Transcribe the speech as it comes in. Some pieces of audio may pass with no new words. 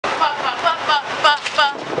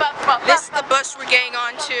bus we're getting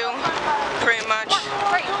on to, pretty much.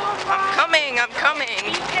 I'm coming.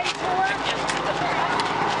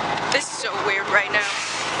 This is so weird right now.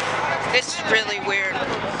 This is really weird.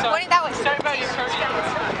 Point it that way. Point it that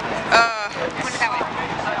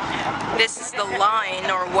way. This is the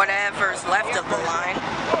line, or whatever's left of the line.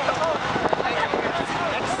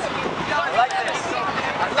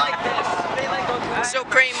 So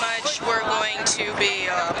pretty much we're going to be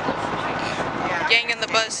getting in the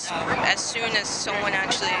bus as soon as someone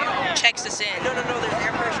actually checks us in. There's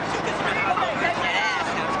air pressure too, because you know how low your ass.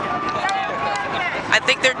 I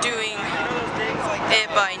think they're doing it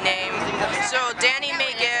by name. So Danny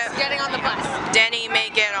may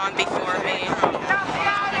get on before me.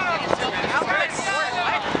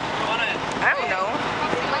 I don't know.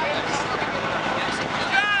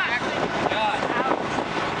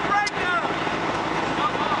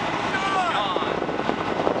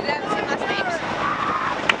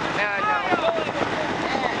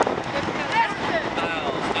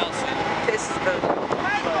 This is the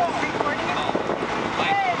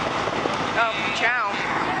ciao.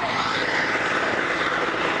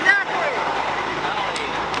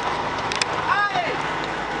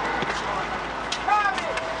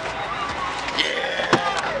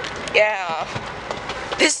 Yeah.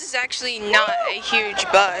 This is actually not a huge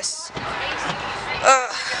bus.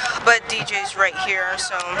 But DJ's right here,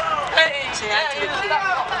 so say hi to the kid.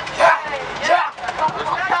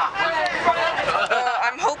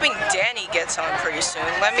 I'm hoping Danny gets on pretty soon.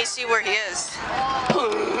 Let me see where he is.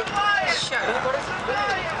 Shut up.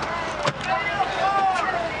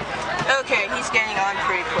 Okay, he's getting on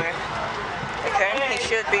pretty quick. Okay, he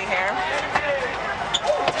should be here.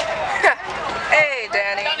 Hey,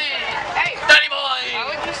 Danny. Hey, Danny boy! Why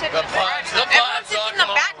would you sit in the back? Everyone sits in the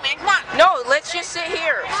back, man. Come on. No, let's just sit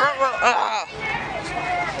here. Front row.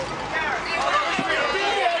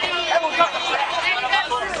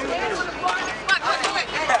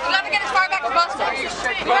 You gotta get as far back as possible.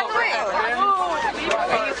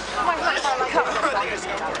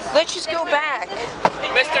 Let's just go back.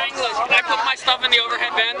 Mr. English, can I put my stuff in the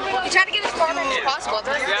overhead bin? You try to get as far back as possible.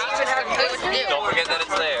 That's what to do. Don't forget that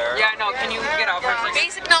it's there. Yeah, I know. Can you get out for a second?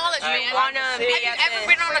 Basic knowledge, man. Wanna be Have you at ever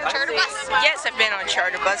the... been on a charter bus? Yes, I've been on a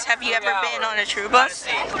charter bus. Have you ever been on a true bus?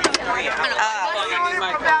 I need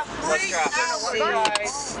my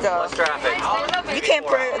Less traffic. You can't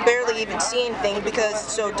barely even see anything because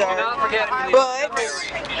it's so dark. You're But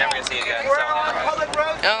never gonna see it again.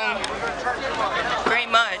 very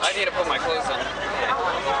much. I need to put my clothes on.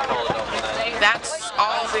 That's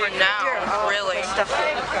all for now, really. Up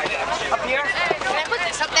here? Can I put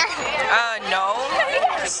this up there? No.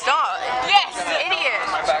 Stop. Yes, Idiot.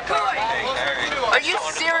 Are you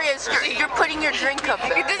serious? You're putting your drink up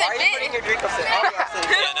there. It doesn't fit. Your drink up there.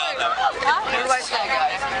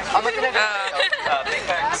 I'm looking at